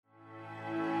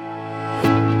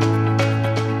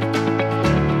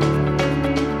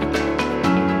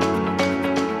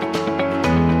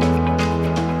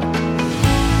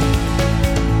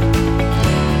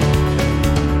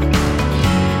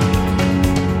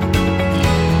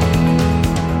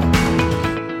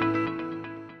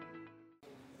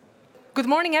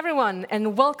morning, everyone,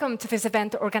 and welcome to this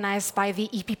event organized by the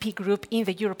EPP Group in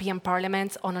the European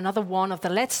Parliament on another one of the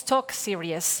Let's Talk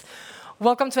series.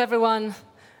 Welcome to everyone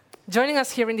joining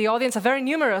us here in the audience, a very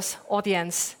numerous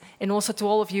audience, and also to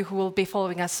all of you who will be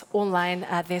following us online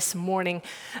this morning.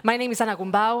 My name is Ana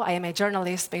Gumbau. I am a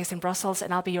journalist based in Brussels,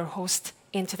 and I'll be your host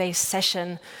in today's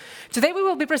session. Today we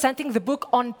will be presenting the book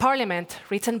On Parliament,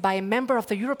 written by a member of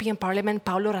the European Parliament,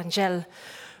 Paulo Rangel,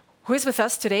 who is with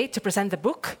us today to present the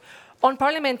book. On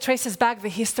Parliament traces back the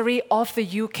history of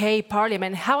the UK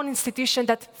Parliament, how an institution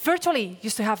that virtually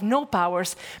used to have no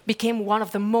powers became one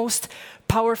of the most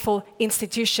powerful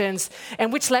institutions.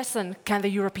 And which lesson can the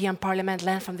European Parliament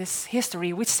learn from this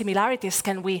history? Which similarities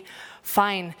can we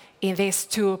find in these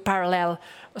two parallel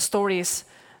stories?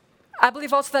 I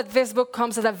believe also that this book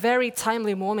comes at a very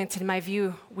timely moment, in my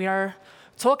view. We're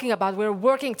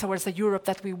working towards the Europe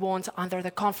that we want under the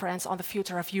conference on the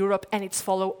future of Europe and its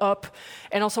follow-up.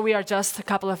 And also we are just a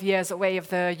couple of years away of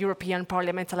the European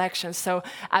Parliament elections. So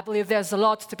I believe there's a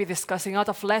lot to be discussing, a lot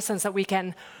of lessons that we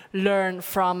can learn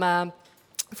from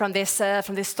this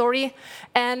story.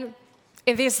 And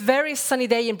in this very sunny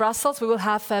day in Brussels, we will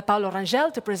have Paulo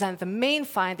Rangel to present the main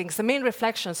findings, the main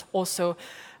reflections also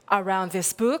around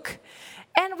this book.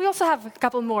 And we also have a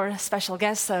couple more special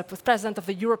guests, with President of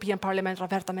the European Parliament,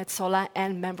 Roberta Metsola,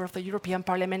 and Member of the European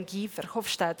Parliament, Guy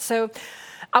Verhofstadt. So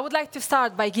I would like to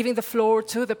start by giving the floor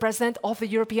to the President of the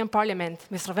European Parliament,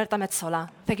 Ms. Roberta Metsola.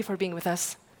 Thank you for being with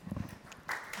us.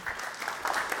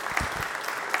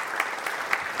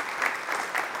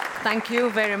 Thank you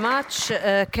very much,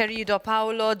 querido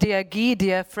Paulo, dear Guy,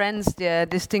 dear friends, dear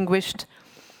distinguished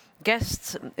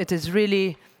guests. It is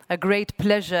really a great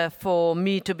pleasure for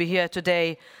me to be here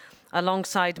today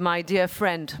alongside my dear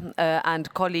friend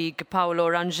and colleague Paulo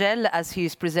Rangel as he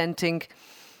is presenting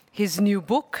his new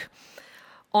book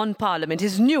on Parliament,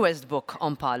 his newest book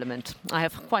on Parliament. I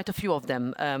have quite a few of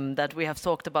them that we have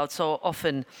talked about so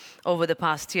often over the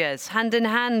past years. Hand in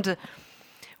hand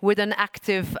with an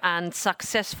active and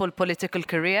successful political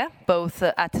career, both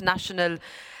at national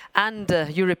and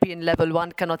European level,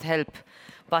 one cannot help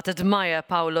but admire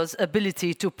Paulo's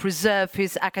ability to preserve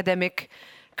his academic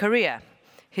career.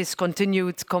 His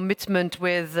continued commitment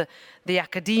with the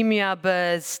academia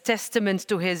bears testament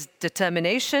to his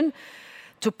determination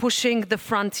to pushing the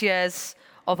frontiers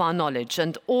of our knowledge.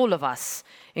 And all of us,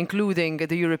 including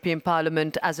the European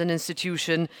Parliament as an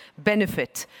institution,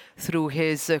 benefit through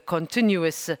his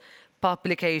continuous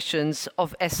publications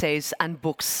of essays and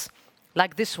books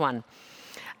like this one.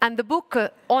 And the book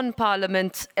on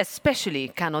Parliament especially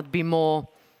cannot be more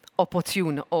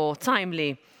opportune or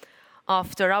timely.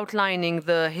 After outlining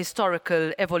the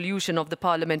historical evolution of the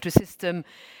parliamentary system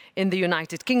in the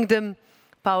United Kingdom,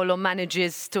 Paulo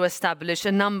manages to establish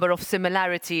a number of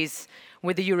similarities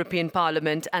with the European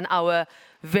Parliament and our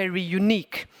very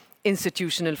unique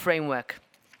institutional framework.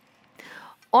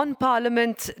 On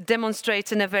Parliament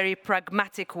demonstrates in a very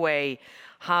pragmatic way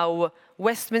how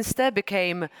Westminster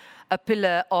became a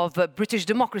pillar of British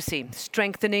democracy,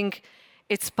 strengthening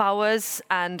its powers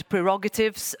and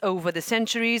prerogatives over the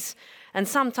centuries, and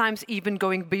sometimes even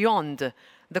going beyond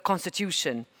the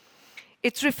Constitution.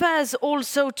 It refers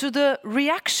also to the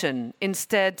reaction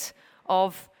instead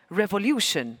of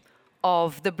revolution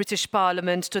of the British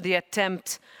Parliament to the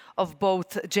attempt of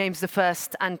both James I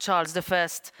and Charles I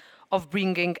of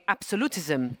bringing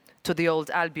absolutism to the old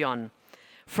Albion.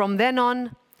 From then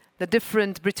on, the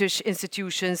different British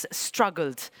institutions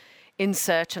struggled in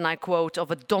search, and I quote, of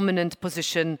a dominant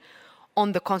position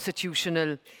on the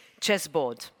constitutional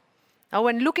chessboard. Now,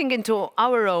 when looking into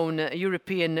our own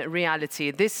European reality,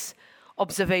 this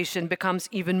observation becomes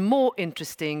even more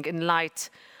interesting in light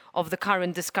of the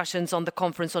current discussions on the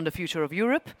Conference on the Future of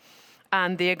Europe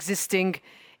and the existing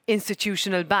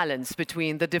institutional balance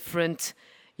between the different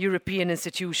European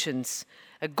institutions.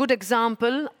 A good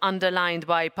example, underlined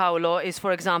by Paulo, is,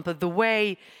 for example, the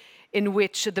way in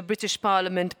which the British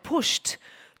Parliament pushed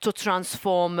to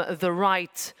transform the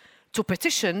right to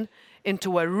petition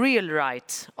into a real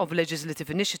right of legislative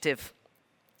initiative.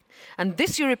 And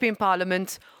this European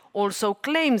Parliament also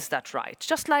claims that right,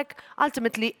 just like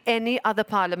ultimately any other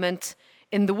parliament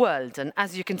in the world. And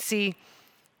as you can see,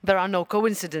 there are no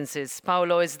coincidences.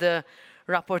 Paulo is the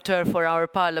rapporteur for our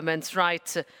Parliament's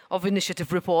right of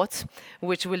initiative report,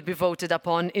 which will be voted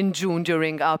upon in June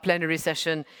during our plenary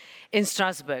session in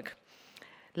Strasbourg.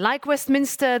 Like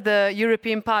Westminster, the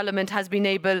European Parliament has been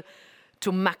able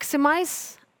to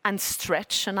maximize and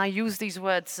stretch, and I use these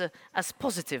words as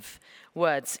positive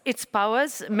words, its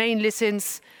powers, mainly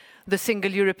since the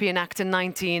Single European Act in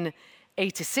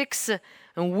 1986.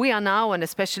 And we are now, and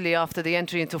especially after the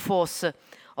entry into force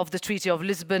of the Treaty of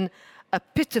Lisbon, a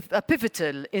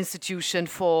pivotal institution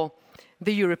for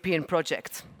the European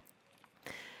project.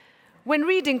 When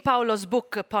reading Paulo's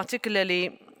book,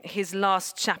 particularly his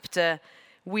last chapter,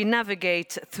 we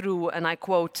navigate through, and I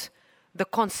quote, the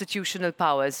constitutional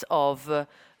powers of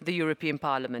the European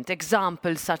Parliament.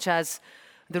 Examples such as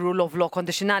the rule of law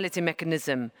conditionality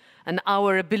mechanism and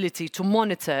our ability to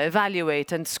monitor,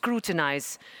 evaluate and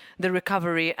scrutinize the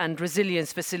recovery and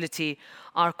resilience facility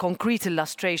are concrete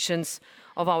illustrations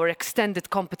of our extended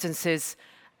competences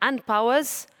and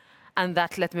powers, and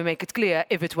that, let me make it clear,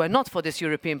 if it were not for this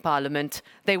European Parliament,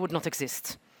 they would not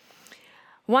exist.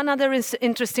 One other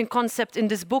interesting concept in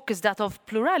this book is that of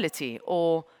plurality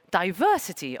or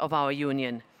diversity of our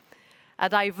union, a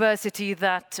diversity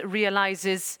that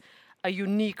realizes a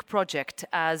unique project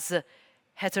as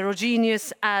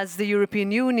heterogeneous as the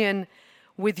European Union,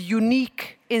 with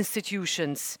unique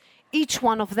institutions, each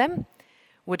one of them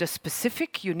with a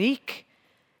specific, unique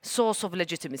source of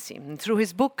legitimacy. And through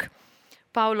his book,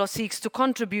 Paulo seeks to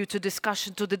contribute to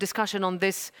the discussion on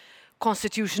this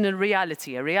constitutional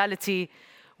reality, a reality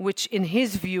which, in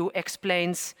his view,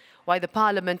 explains why the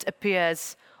Parliament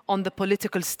appears on the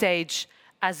political stage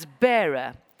as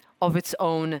bearer of its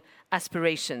own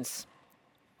aspirations.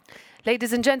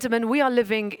 Ladies and gentlemen, we are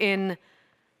living in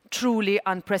truly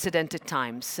unprecedented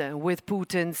times with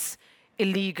Putin's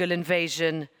illegal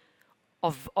invasion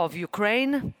of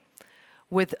Ukraine,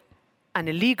 with an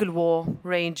illegal war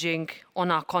raging on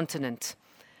our continent.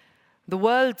 The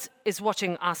world is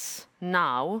watching us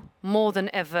now more than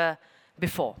ever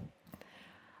before,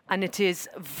 and it is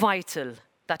vital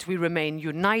that we remain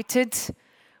united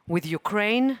with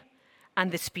Ukraine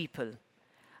and its people.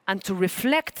 And to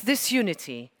reflect this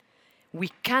unity, we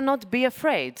cannot be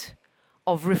afraid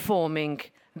of reforming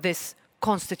this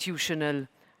constitutional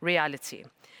reality.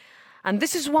 And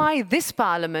this is why this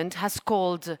Parliament has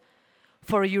called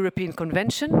for a European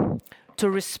Convention to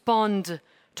respond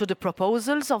to the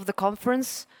proposals of the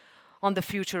Conference on the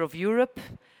Future of Europe.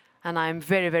 And I'm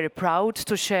very, very proud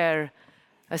to share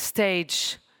a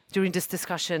stage during this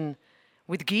discussion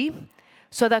with Guy,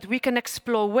 so that we can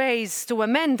explore ways to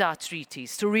amend our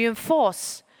treaties, to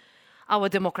reinforce our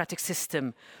democratic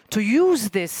system, to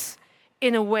use this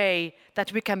in a way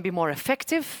that we can be more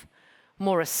effective,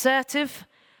 more assertive,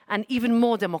 and even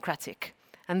more democratic.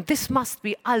 And this must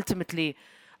be ultimately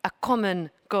a common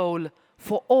goal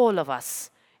for all of us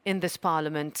in this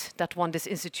Parliament that want this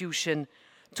institution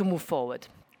to move forward.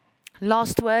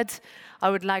 Last word, I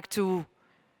would like to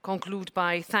conclude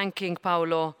by thanking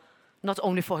Paulo not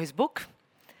only for his book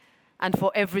and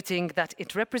for everything that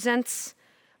it represents,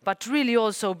 but really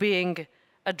also being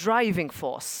a driving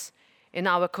force in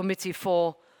our Committee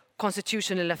for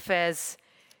Constitutional Affairs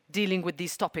dealing with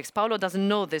these topics. Paulo doesn't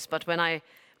know this, but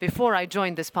before I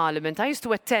joined this Parliament, I used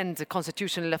to attend the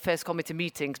Constitutional Affairs Committee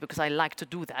meetings because I like to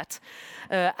do that,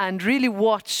 and really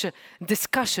watch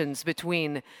discussions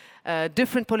between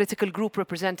different political group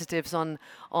representatives on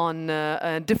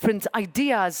different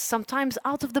ideas, sometimes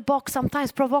out of the box,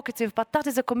 sometimes provocative, but that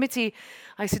is a committee,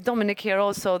 I see Dominic here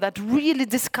also, that really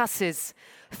discusses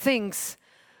things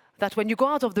that when you go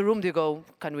out of the room, you go,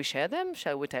 can we share them?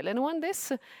 Shall we tell anyone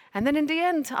this? And then in the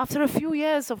end, after a few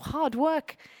years of hard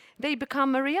work, they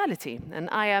become a reality. And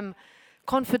I am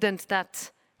confident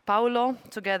that Paulo,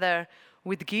 together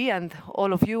with Guy and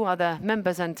all of you other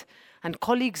members and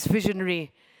colleagues,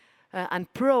 visionary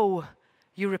and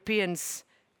pro-Europeans,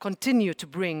 continue to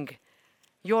bring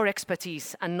your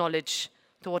expertise and knowledge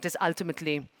to what is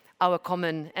ultimately our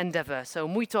common endeavor. So,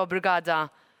 muito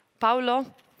obrigada, Paulo.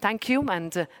 Thank you,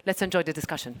 and let's enjoy the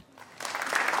discussion.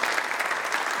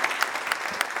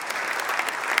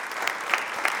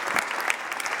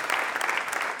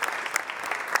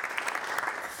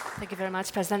 Thank you very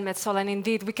much, President Metsola. And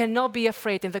indeed, we cannot be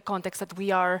afraid in the context that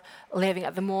we are living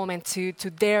at the moment to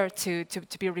dare to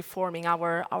be reforming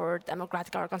our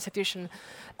democratic, our constitutional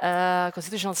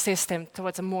system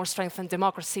towards a more strengthened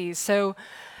democracy. So,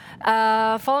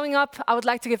 following up, I would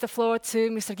like to give the floor to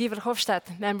Mr. Guy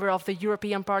Verhofstadt, member of the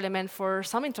European Parliament, for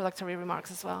some introductory remarks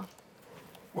as well.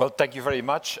 Well, thank you very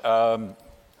much.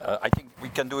 I think we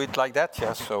can do it like that,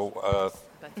 yeah, so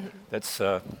that's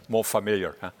more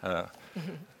familiar. Huh?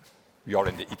 We are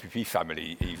in the EPP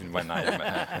family, even when I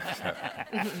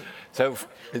am. So,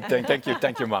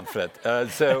 thank you, Manfred.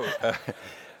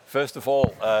 First of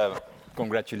all,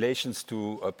 congratulations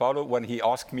to Paulo when he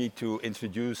asked me to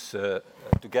introduce,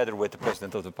 together with the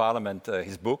President of the Parliament,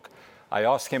 his book. I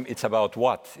asked him, it's about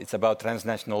what? It's about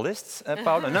transnational lists,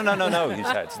 Paulo? No, he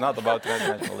said, it's not about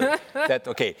transnational lists. That,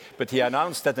 okay, but he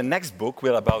announced that the next book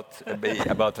will be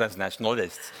about transnational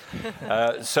lists.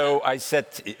 So I said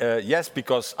yes,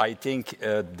 because I think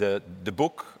the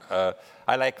book,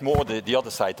 I like more the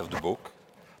other side of the book,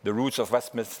 The Roots of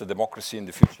Westminster Democracy and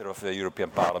the Future of the European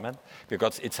Parliament,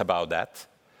 because it's about that.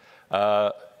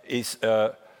 Is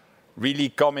really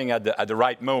coming at the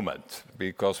right moment,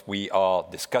 because we are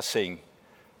discussing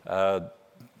a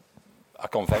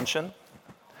convention,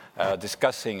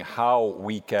 discussing how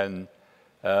we can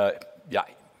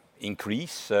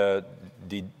increase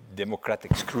the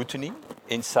democratic scrutiny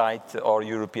inside our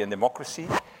European democracy,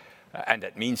 and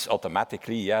that means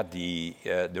automatically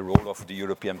the role of the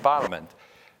European Parliament.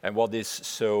 And what is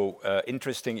so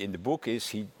interesting in the book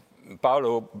is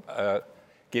Paulo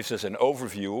gives us an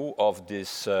overview of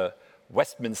this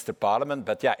Westminster Parliament,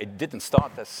 but it didn't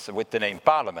start with the name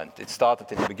Parliament. It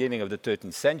started in the beginning of the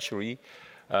 13th century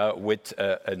with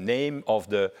a name of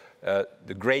the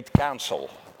Great Council,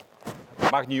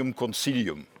 Magnum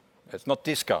Concilium. It's not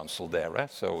this council there,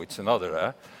 so it's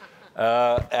another.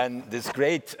 And this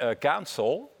Great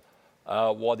Council,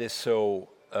 what is so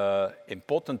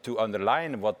important to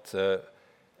underline, what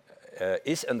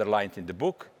is underlined in the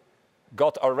book,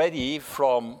 got already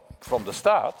from the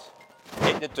start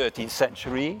in the 13th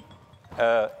century.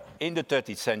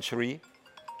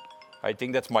 I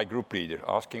think that's my group leader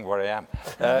asking where I am.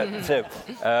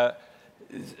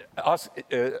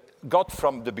 Got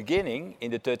from the beginning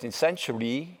in the 13th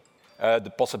century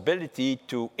the possibility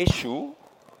to issue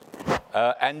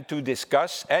and to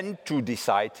discuss and to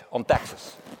decide on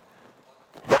taxes.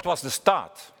 That was the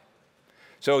start.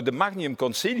 So the Magnum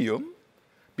Concilium,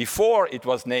 before it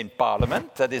was named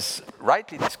Parliament, that is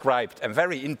rightly described and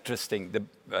very interesting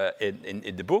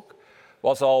in the book,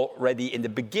 was already in the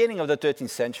beginning of the 13th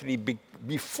century,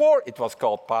 before it was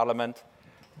called Parliament,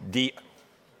 the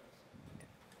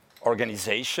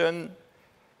organization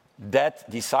that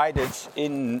decided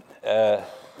in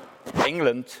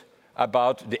England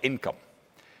about the income.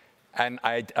 And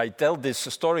I tell this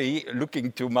story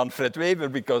looking to Manfred Weber,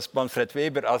 because Manfred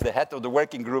Weber, as the head of the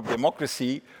working group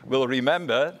Democracy, will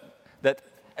remember that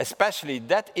especially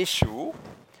that issue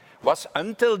was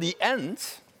until the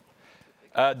end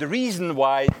the reason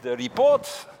why the report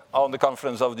on the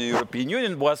Conference of the European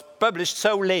Union was published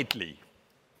so lately.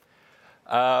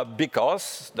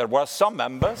 Because there were some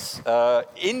members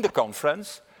in the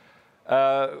conference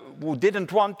who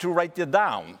didn't want to write it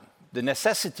down, the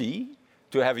necessity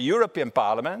to have a European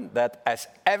Parliament that, as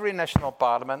every national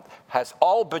parliament, has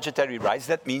all budgetary rights.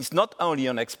 That means not only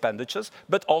on expenditures,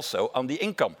 but also on the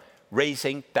income,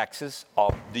 raising taxes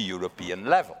on the European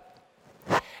level.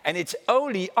 And it's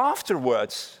only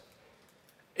afterwards,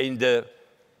 in the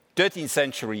 13th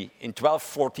century, in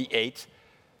 1248,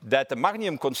 that the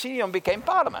Magnum Concilium became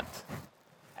Parliament.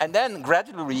 And then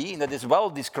gradually, and that is well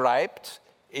described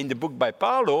in the book by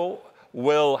Paulo,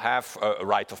 will have a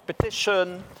right of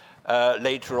petition,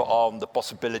 later on the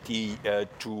possibility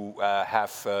to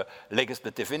have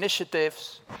legislative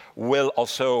initiatives, will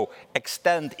also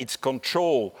extend its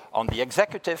control on the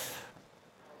executive,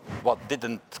 what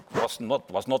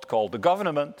was not called the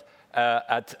government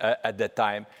at that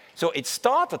time. So it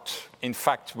started, in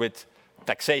fact, with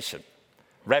taxation,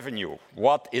 revenue.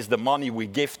 What is the money we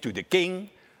give to the king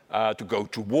to go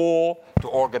to war, to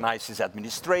organize his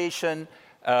administration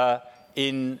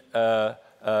in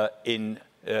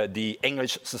the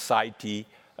English society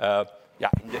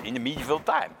in the medieval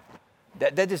time.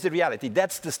 That is the reality.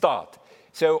 That's the start.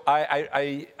 So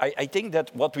I think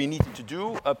that what we need to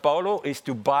do, Paulo, is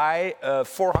to buy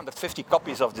 450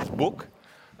 copies of this book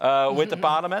with the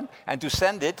Parliament and to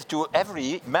send it to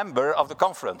every member of the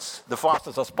conference the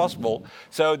fastest as possible,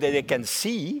 so that they can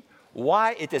see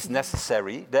why it is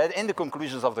necessary that in the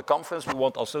conclusions of the conference we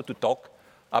want also to talk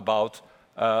about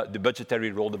the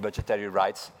budgetary role, the budgetary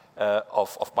rights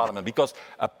of Parliament, because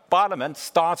a Parliament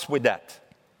starts with that.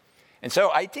 And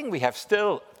so I think we have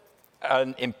still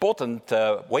an important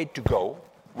way to go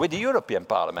with the European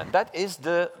Parliament. That is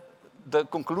the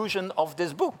conclusion of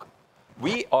this book.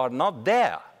 We are not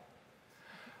there.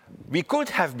 We could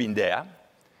have been there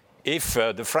if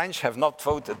the French have not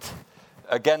voted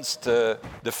against the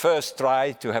first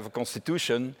try to have a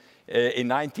constitution in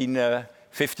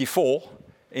 1954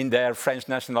 in their French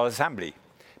National Assembly.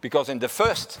 Because in the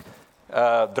first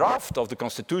draft of the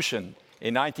constitution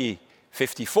in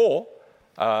 1954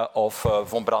 of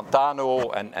von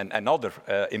Brantano and other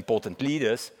important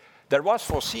leaders, there was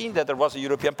foreseen that there was a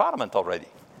European Parliament already,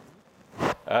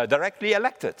 directly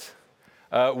elected,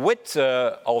 with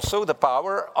also the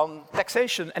power on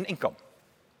taxation and income.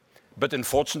 But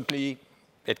unfortunately,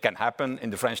 it can happen in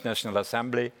the French National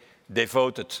Assembly. They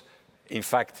voted, in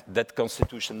fact, that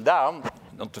constitution down,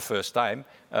 not the first time,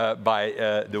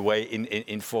 by the way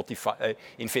in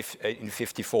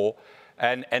 54.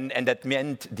 And that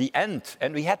meant the end.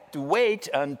 And we had to wait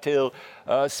until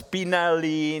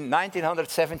Spinelli,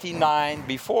 1979,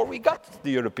 before we got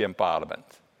the European Parliament.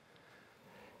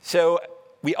 So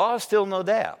we are still not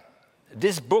there.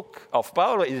 This book of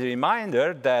Paulo is a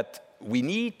reminder that we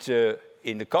need,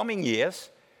 in the coming years,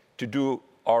 to do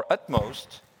our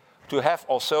utmost to have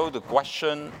also the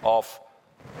question of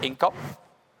income,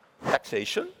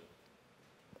 taxation,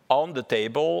 on the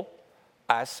table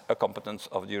as a competence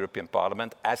of the European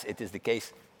Parliament, as it is the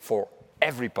case for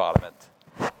every parliament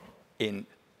in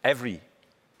every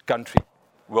country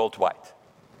worldwide.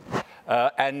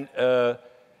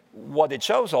 What it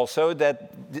shows also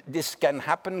that this can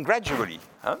happen gradually.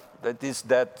 That is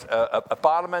that a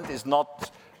parliament is not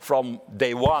from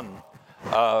day one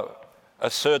a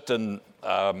certain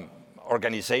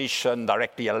organization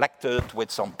directly elected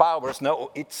with some powers. No,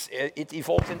 it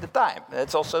evolves in the time.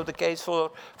 That's also the case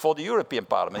for the European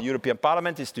Parliament. The European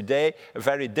Parliament is today a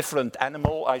very different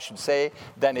animal, I should say,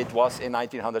 than it was in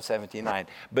 1979.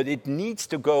 But it needs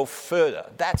to go further.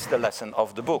 That's the lesson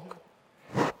of the book.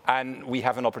 And we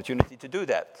have an opportunity to do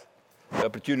that. The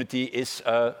opportunity is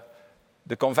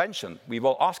the convention we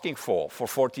were asking for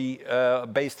 40,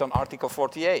 based on Article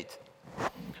 48.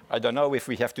 I don't know if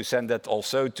we have to send that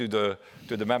also to the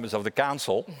members of the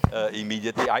council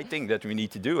immediately. I think that we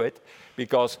need to do it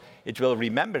because it will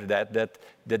remember that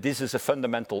this is a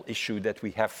fundamental issue that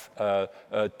we have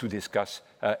to discuss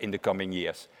in the coming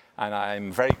years. And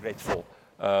I'm very grateful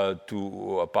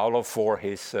to Paulo for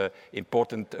his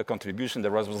important contribution.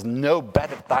 There was no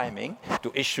better timing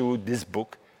to issue this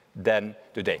book than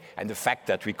today. And the fact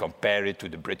that we compare it to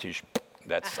the British,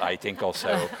 that's, I think, also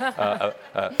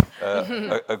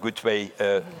a good way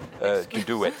to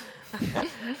do it.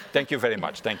 Thank you very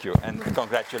much. Thank you. And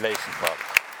congratulations, Paulo.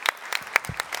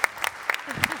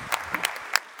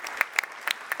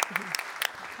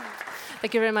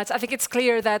 Thank you very much. I think it's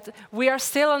clear that we are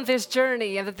still on this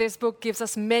journey and that this book gives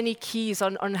us many keys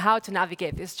on how to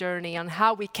navigate this journey, on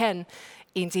how we can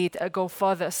indeed go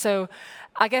further. So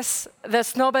I guess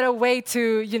there's no better way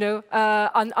to,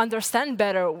 understand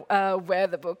better where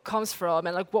the book comes from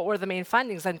and like what were the main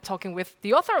findings. I'm talking with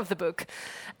the author of the book.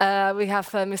 We have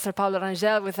Mr. Paulo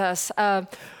Rangel with us.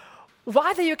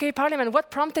 Why the UK Parliament? What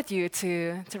prompted you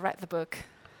to write the book?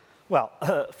 Well,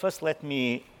 first let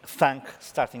me thank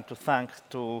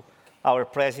our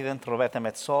president, Roberta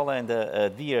Metsola, and a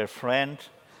dear friend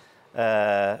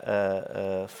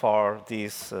for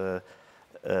this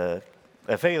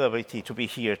availability to be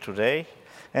here today,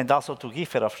 and also to Guy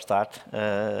Verhofstadt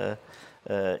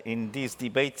in these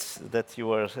debates that you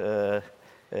were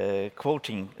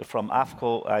quoting from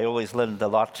AFCO. I always learned a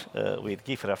lot with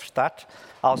Guy Verhofstadt,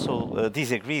 also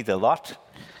disagreed a lot,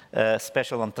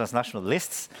 especially on transnational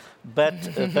lists, but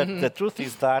the truth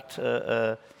is that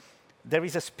there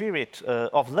is a spirit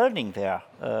of learning there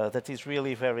that is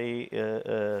really very,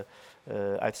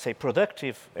 I'd say,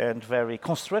 productive and very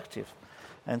constructive.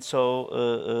 And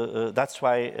so that's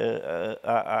why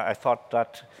I thought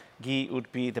that Guy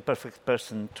would be the perfect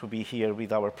person to be here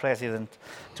with our president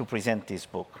to present this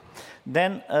book.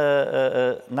 Then,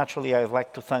 naturally, I'd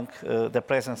like to thank the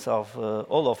presence of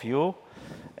all of you.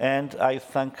 And I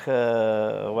thank,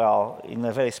 well, in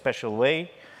a very special way,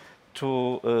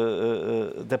 to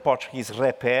the Portuguese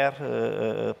repair,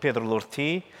 Pedro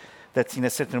Lorti, that in a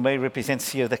certain way represents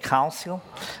here the council.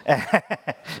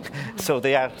 So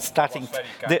they are starting.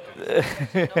 The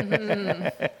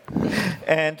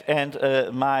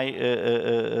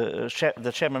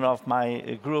chairman of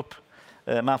my group,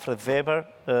 Manfred Weber,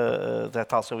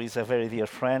 that also is a very dear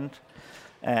friend.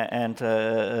 And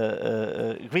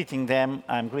greeting them,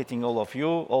 I'm greeting all of you,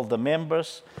 all the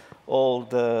members, all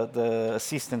the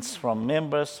assistants from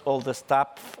members, all the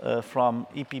staff from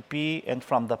EPP and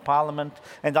from the Parliament,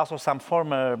 and also some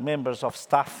former members of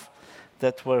staff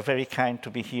that were very kind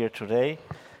to be here today,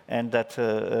 and that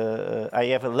I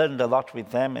have learned a lot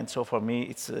with them, and so for me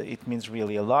it means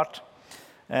really a lot.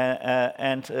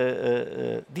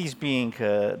 This being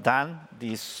done,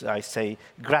 this, I say,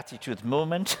 gratitude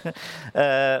moment,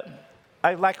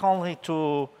 I'd like only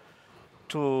to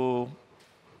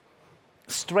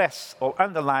stress or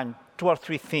underline 2 or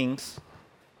 3 things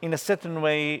in a certain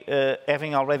way,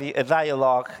 having already a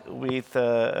dialogue with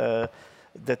the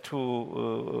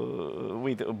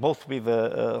two, both with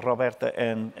Roberta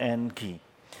and Guy.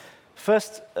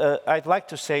 First, I'd like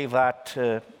to say that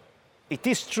it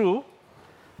is true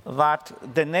that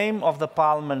the name of the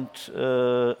Parliament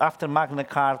after Magna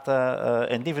Carta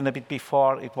and even a bit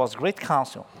before, it was Great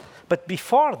Council. But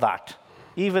before that,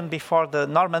 even before the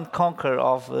Norman conquer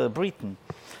of Britain,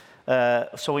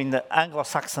 so in the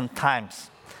Anglo-Saxon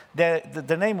times,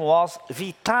 the name was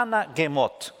Vitana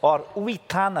Gemot or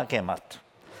Uitana Gemat.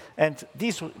 And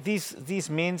this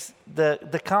means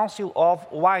the Council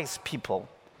of Wise People.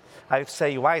 I would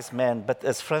say wise men, but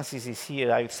as Francis is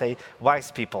here, I would say wise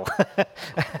people.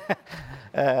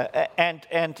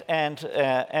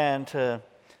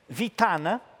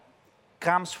 Vitana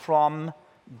comes from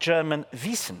German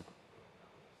Wissen.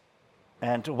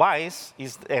 And wise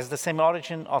has the same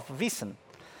origin of Wissen.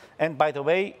 And by the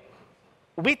way,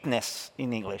 witness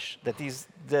in English, that is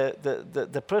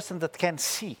the person that can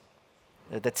see,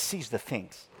 that sees the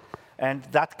things. And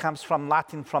that comes from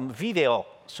Latin, from video.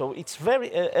 So it's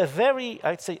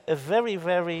I'd say a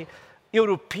very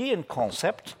European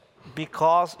concept,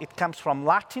 because it comes from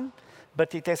Latin,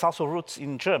 but it has also roots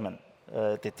in German.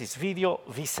 That is video,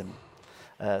 wissen.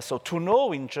 So to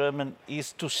know in German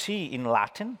is to see in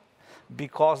Latin,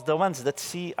 because the ones that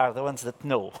see are the ones that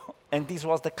know. And this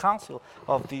was the council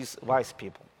of these wise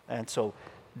people. And so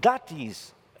that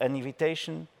is an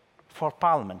invitation for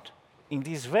Parliament in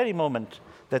this very moment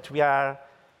that we are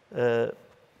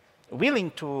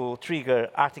willing to trigger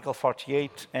Article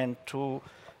 48 and to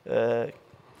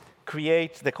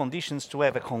create the conditions to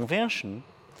have a convention,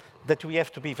 that we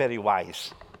have to be very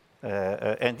wise.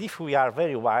 And if we are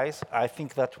very wise, I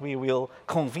think that we will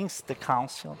convince the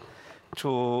Council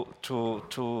to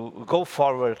go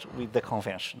forward with the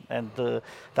convention. And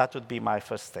that would be my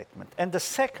first statement. And the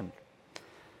second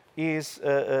is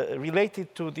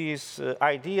related to this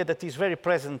idea that is very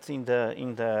present in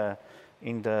the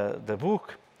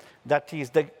book, that is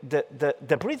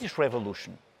the British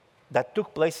Revolution that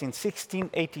took place in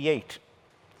 1688.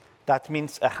 That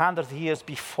means 100 years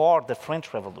before the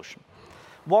French Revolution.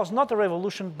 Was not a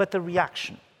revolution, but a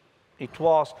reaction. It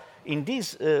was in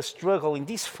this struggle, in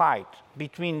this fight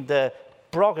between the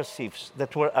progressives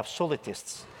that were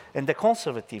absolutists and the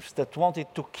conservatives that wanted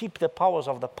to keep the powers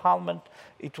of the Parliament,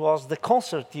 it was the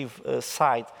conservative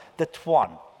side that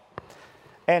won.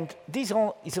 And this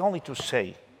is only to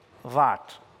say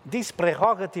that this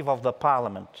prerogative of the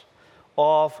Parliament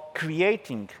of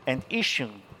creating and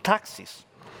issuing taxes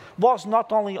was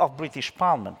not only of British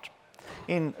Parliament.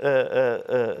 In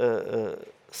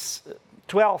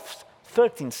 12th,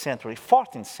 13th century,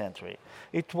 14th century,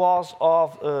 it was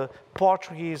of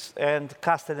Portuguese and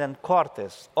Castilian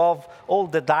Cortes, of all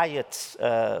the diets,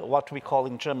 what we call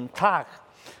in German Tag,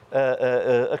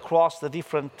 across the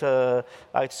different,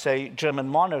 I'd say, German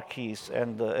monarchies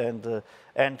and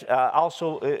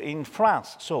also in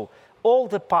France. So all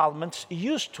the parliaments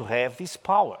used to have this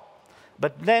power.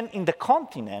 But then in the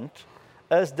continent,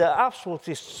 as the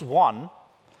absolutists won,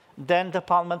 then the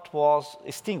parliament was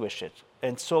extinguished.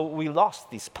 And so we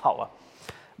lost this power.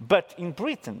 But in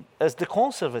Britain, as the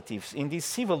conservatives in this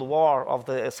civil war of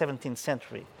the 17th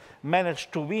century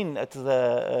managed to win at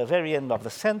the very end of the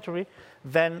century,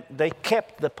 then they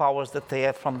kept the powers that they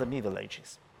had from the Middle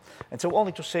Ages. And so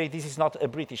only to say this is not a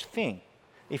British thing.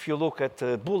 If you look at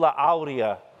Bulla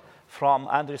Aurea from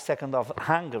Andrew II of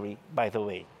Hungary, by the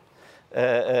way,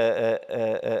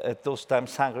 at those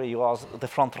times Hungary was the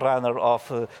front runner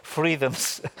of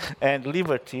freedoms and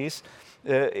liberties.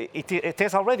 It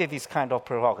has already these kind of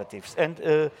prerogatives, and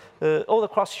all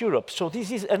across Europe. So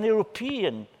this is an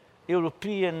European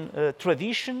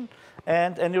tradition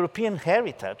and an European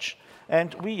heritage,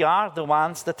 and we are the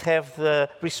ones that have the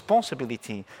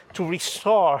responsibility to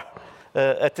restore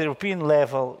at the European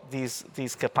level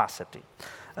this capacity.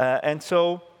 And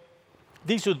so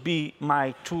these would be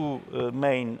my two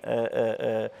main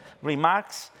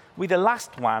remarks, with the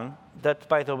last one that,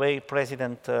 by the way,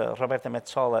 President Roberta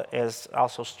Metsola has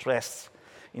also stressed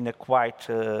in a quite,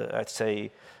 I'd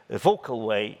say, a vocal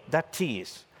way, that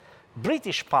is,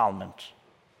 British Parliament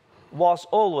was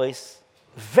always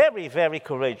very, very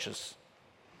courageous,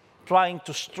 trying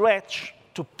to stretch,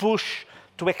 to push,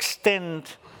 to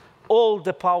extend all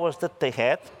the powers that they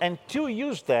had, and to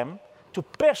use them to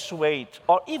persuade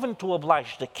or even to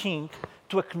oblige the king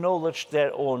to acknowledge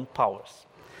their own powers.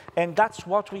 And that's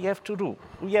what we have to do.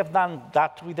 We have done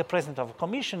that with the President of the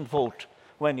Commission vote,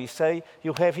 when we say,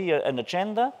 you have here an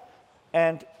agenda,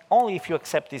 and only if you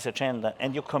accept this agenda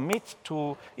and you commit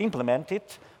to implement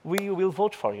it, we will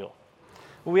vote for you.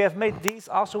 We have made this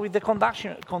also with the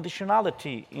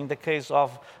conditionality in the case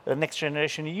of Next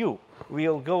Generation EU. We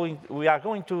are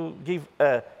going to give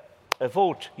a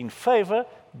vote in favor,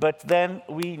 but then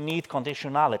we need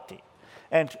conditionality.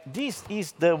 And this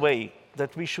is the way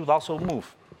that we should also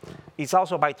move. It's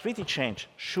also by treaty change,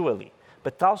 surely,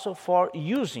 but also for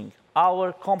using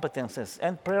our competences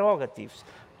and prerogatives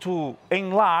to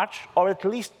enlarge, or at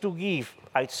least to give,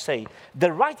 I'd say,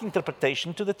 the right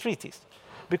interpretation to the treaties.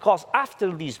 Because after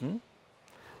Lisbon,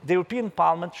 the European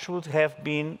Parliament should have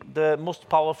been the most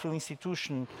powerful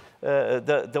institution,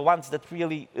 the ones that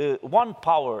really won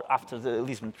power after the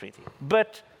Lisbon Treaty.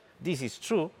 But this is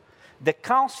true. The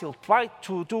Council tried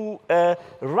to do a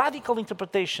radical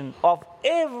interpretation of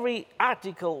every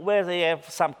article where they have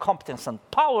some competence and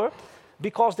power,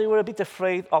 because they were a bit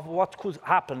afraid of what could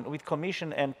happen with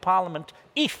Commission and Parliament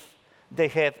if they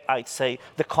had, I'd say,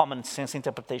 the common sense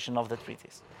interpretation of the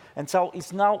treaties. And so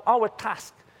it's now our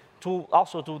task to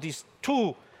also do these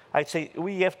two, I'd say,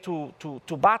 we have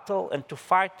to battle and to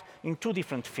fight in two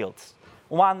different fields.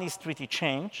 One is treaty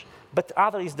change, but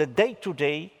other is the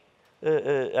day-to-day,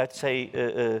 I'd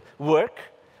say, work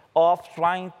of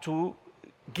trying to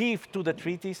give to the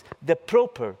treaties the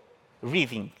proper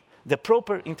reading, the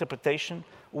proper interpretation,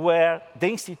 where the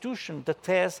institution that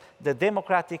has the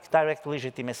democratic direct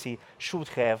legitimacy should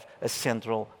have a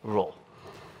central role.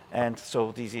 And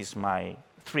so this is my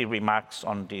 3 remarks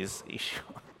on this issue.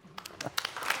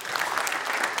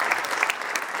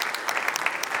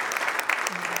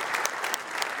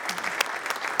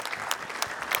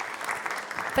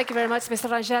 Thank you very much, Mr.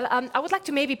 Rangel. I would like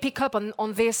to maybe pick up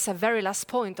on this very last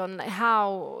point on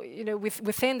how,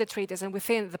 within the treaties and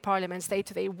within the Parliament's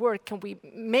day-to-day work, can we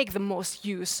make the most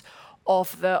use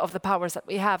of the powers that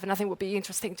we have? And I think it would be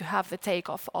interesting to have the take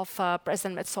of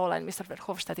President Metsola and Mr.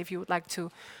 Verhofstadt, if you would like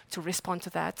to respond to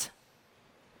that.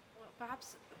 Well,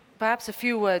 perhaps a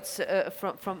few words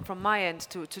from my end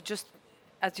to just,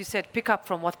 as you said, pick up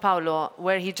from what Paulo,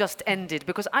 where he just ended,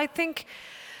 because I think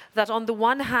that on the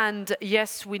one hand,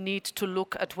 yes, we need to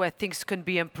look at where things can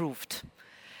be improved.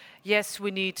 Yes,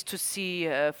 we need to see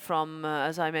from,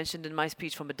 as I mentioned in my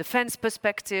speech, from a defense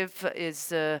perspective, is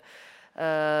the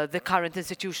current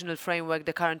institutional framework,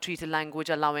 the current treaty language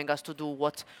allowing us to do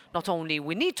what not only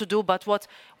we need to do, but what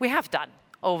we have done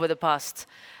over the past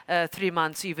 3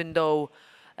 months, even though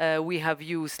we have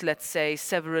used, let's say,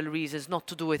 several reasons not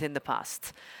to do it in the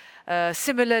past.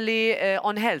 Similarly,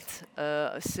 on health,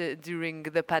 during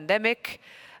the pandemic,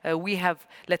 we have,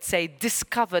 let's say,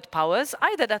 discovered powers,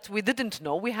 either that we didn't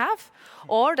know we have,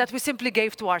 or that we simply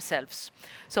gave to ourselves.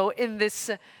 So in this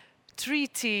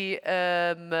treaty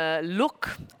look,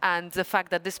 and the fact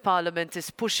that this Parliament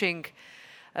is pushing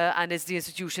and is the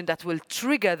institution that will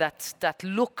trigger that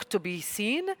look to be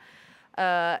seen,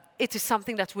 it is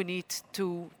something that we need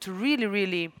to really,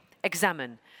 really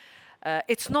examine.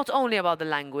 It's not only about the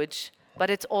language,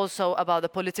 but it's also about the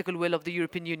political will of the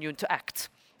European Union to act.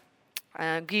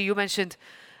 Guy, you mentioned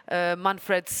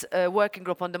Manfred's working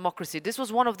group on democracy. This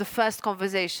was one of the first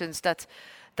conversations that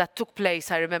took place.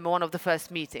 I remember one of the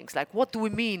first meetings. Like, what do we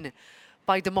mean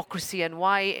by democracy, and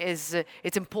why is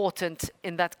it important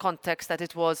in that context that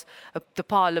it was the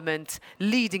Parliament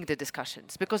leading the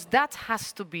discussions? Because that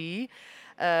has to be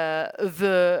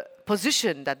the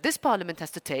position that this Parliament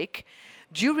has to take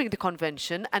during the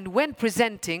convention and when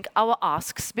presenting our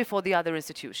asks before the other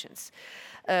institutions.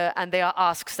 And they are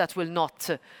asks that will not,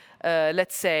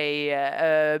 let's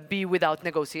say, be without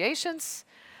negotiations.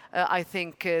 I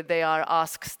think they are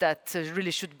asks that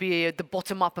really should be the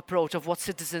bottom-up approach of what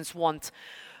citizens want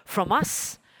from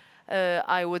us.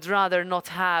 I would rather not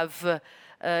have,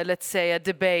 let's say, a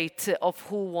debate of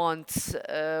who wants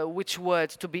which word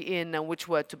to be in and which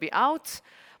word to be out,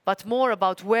 but more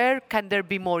about where can there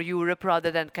be more Europe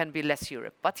rather than can be less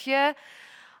Europe. But here,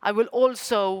 I will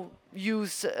also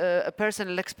use a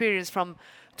personal experience from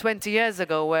 20 years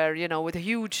ago where, with a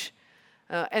huge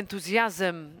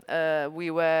enthusiasm, we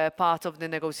were part of the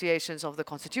negotiations of the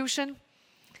Constitution,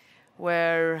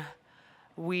 where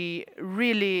we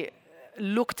really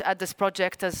looked at this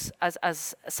project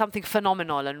as something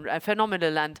phenomenal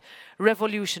and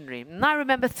revolutionary. And I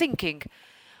remember thinking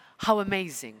how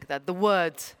amazing that the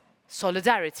word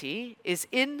solidarity is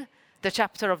in the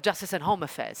chapter of Justice and Home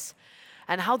Affairs,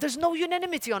 and how there's no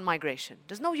unanimity on migration.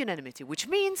 There's no unanimity, which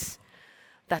means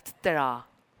that there are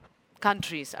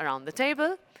countries around the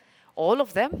table, all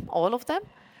of them,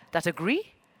 that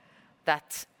agree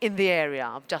that in the area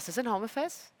of Justice and Home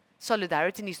Affairs,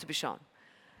 solidarity needs to be shown.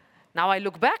 Now I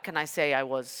look back and I say I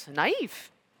was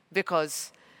naive,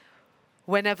 because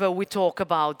whenever we talk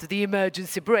about the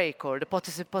emergency brake or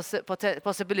the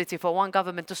possibility for one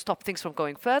government to stop things from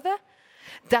going further,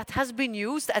 that has been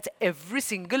used at every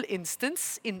single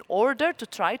instance in order to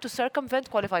try to circumvent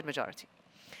qualified majority.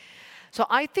 So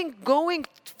I think going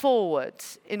forward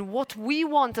in what we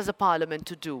want as a parliament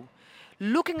to do,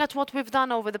 looking at what we've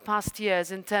done over the past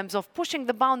years in terms of pushing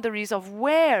the boundaries of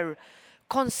where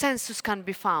consensus can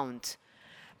be found,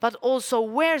 but also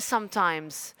where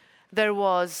sometimes there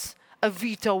was a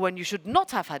veto when you should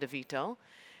not have had a veto,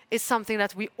 is something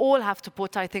that we all have to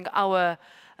put, I think, our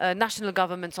national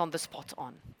governments on the spot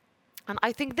on. And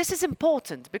I think this is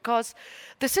important because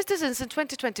the citizens in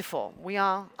 2024, we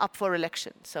are up for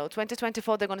election. So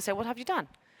 2024, they're going to say, what have you done?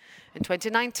 In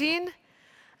 2019,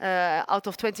 out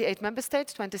of 28 member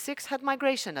states, 26 had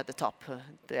migration at the top.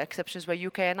 The exceptions were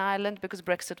UK and Ireland because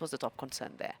Brexit was the top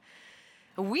concern there.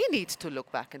 We need to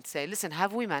look back and say, listen,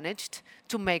 have we managed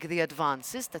to make the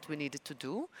advances that we needed to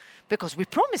do? Because we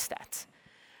promised that.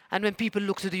 And when people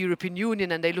look to the European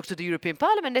Union and they look to the European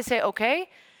Parliament, they say, okay,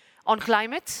 on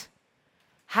climate,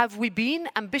 have we been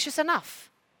ambitious enough?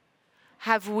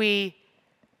 Have we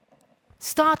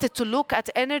started to look at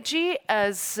energy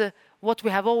as what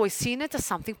we have always seen it as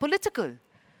something political?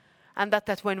 And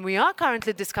that when we are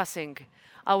currently discussing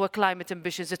our climate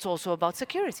ambitions, it's also about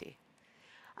security.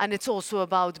 And it's also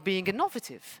about being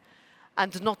innovative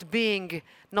and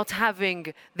not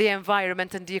having the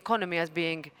environment and the economy as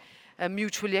being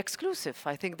mutually exclusive.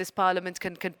 I think this Parliament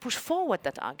can push forward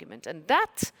that argument. And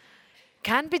that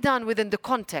can be done within the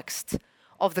context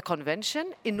of the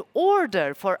Convention in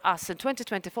order for us in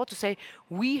 2024 to say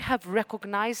we have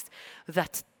recognized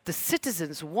that the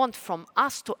citizens want from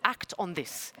us to act on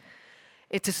this.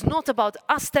 It is not about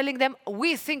us telling them,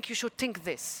 we think you should think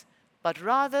this, but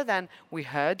rather than we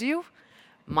heard you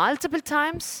multiple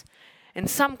times. In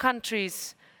some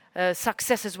countries,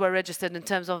 successes were registered in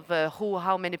terms of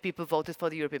how many people voted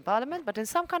for the European Parliament, but in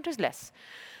some countries less.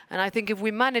 And I think if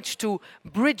we manage to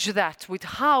bridge that with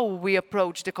how we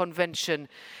approach the Convention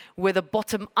with a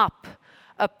bottom-up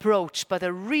approach, but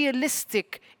a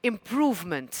realistic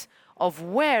improvement of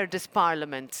where this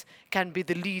Parliament can be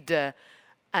the leader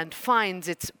and finds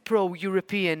its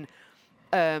pro-European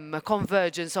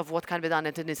convergence of what can be done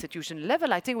at an institutional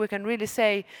level, I think we can really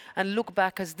say and look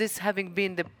back as this having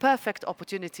been the perfect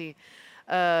opportunity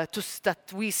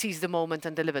that we seized the moment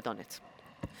and delivered on it.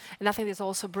 And I think this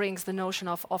also brings the notion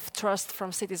of trust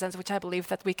from citizens, which I believe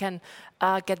that we can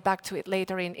get back to it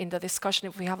later in the discussion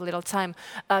if we have a little time.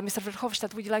 Mr.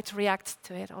 Verhofstadt, would you like to react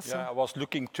to it also? Yeah, I was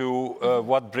looking to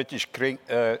what British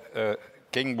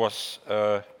king was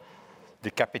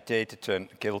decapitated and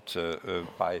killed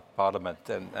by Parliament,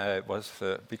 and was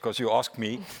because you asked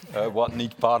me what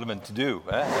need Parliament to do.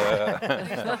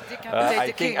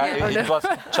 I think it was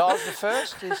Charles I.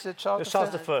 Is it Charles I?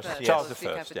 Yes. Charles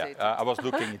I. Yeah, I was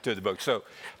looking into the book. So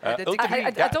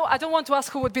I don't want to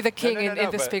ask who would be the king in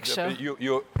this picture.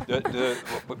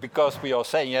 Because we are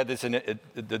saying,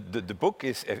 the book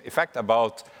is in fact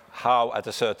about how at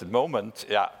a certain moment,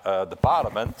 the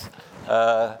Parliament.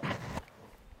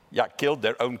 Killed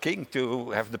their own king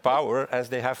to have the power as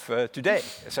they have today.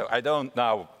 So I don't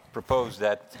now propose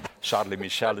that Charles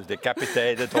Michel is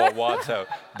decapitated or what. So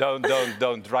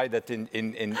don't write that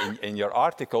in your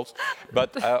articles.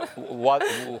 But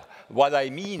what I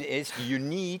mean is you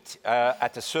need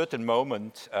at a certain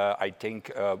moment, I think,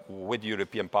 with the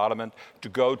European Parliament to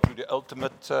go to the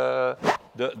ultimate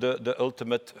the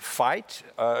ultimate fight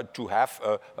to have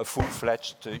a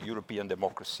full-fledged European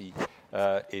democracy.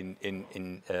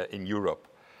 In Europe.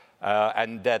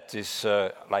 And that is,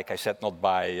 like I said, not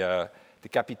by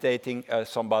decapitating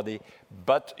somebody,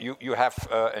 but you have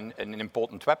an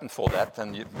important weapon for that,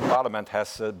 and Parliament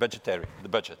has the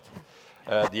budget,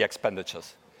 the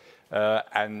expenditures.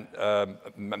 And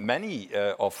many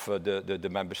of the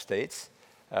member states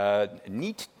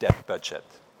need that budget.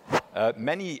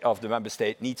 Many of the member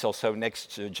states needs also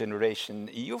next generation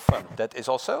EU fund that is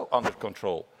also under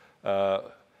control.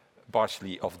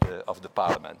 Partially of the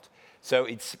Parliament. So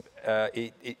it's,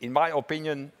 in my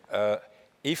opinion,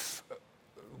 if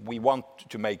we want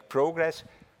to make progress,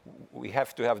 we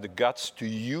have to have the guts to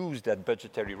use that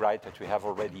budgetary right that we have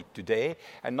already today,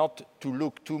 and not to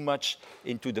look too much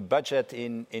into the budget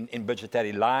in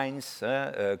budgetary lines,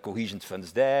 cohesion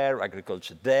funds there,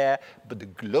 agriculture there, but the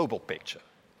global picture.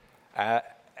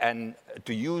 And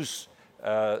to use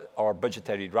our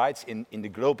budgetary rights in the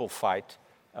global fight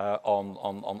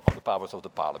on the powers of the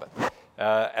Parliament.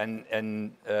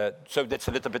 So that's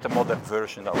a little bit a modern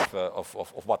version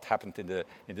of what happened in the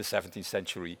 17th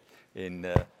century in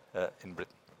Britain.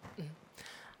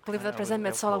 I believe that President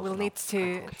Metsola will need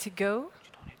to go.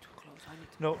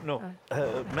 No.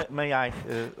 May I?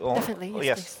 Definitely,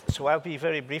 yes. Please. So I'll be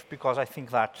very brief because I think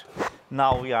that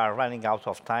now we are running out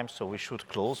of time, so we should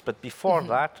close. But before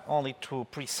that, only to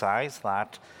precise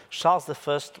that Charles I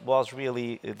was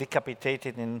really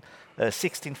decapitated in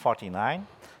 1649,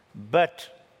 but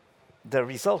the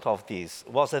result of this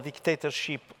was a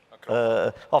dictatorship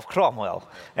of Cromwell,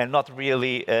 and not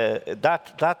really,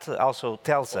 that also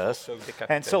tells us.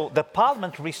 And so the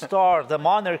Parliament restored the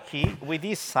monarchy with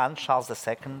his son, Charles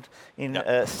II, in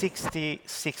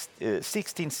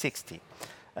 1660.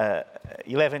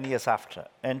 11 years after.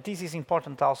 And this is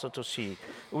important also to see.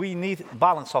 We need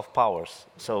balance of powers.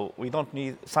 So we don't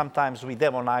need, sometimes we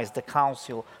demonize the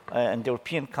Council and the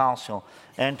European Council,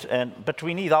 but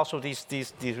we need also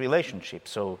these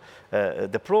relationships. So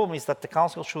the problem is that the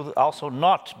Council should also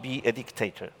not be a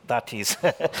dictator. That is,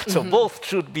 so both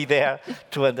should be there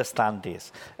to understand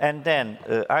this. And then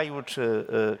I would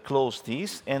close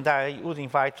this, and I would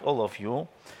invite all of you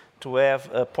to have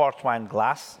a port wine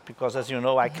glass, because as you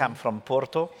know, I come from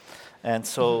Porto, and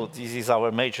so this is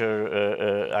our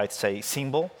major, I'd say,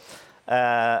 symbol.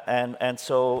 And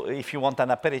so if you want an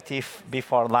aperitif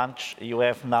before lunch, you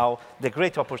have now the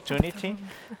great opportunity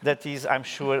that is, I'm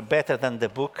sure, better than the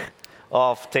book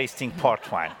of tasting port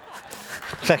wine.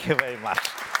 Thank you very much.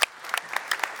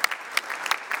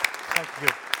 Thank you.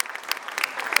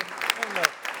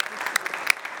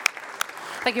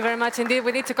 Thank you very much indeed.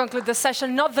 We need to conclude the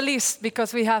session, not the least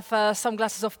because we have some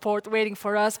glasses of port waiting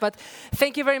for us. But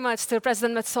thank you very much to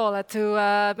President Metsola, to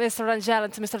Mr. Rangel,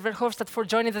 and to Mr. Verhofstadt for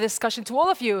joining the discussion, to all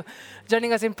of you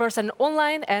joining us in person,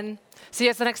 online, and see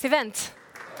you at the next event.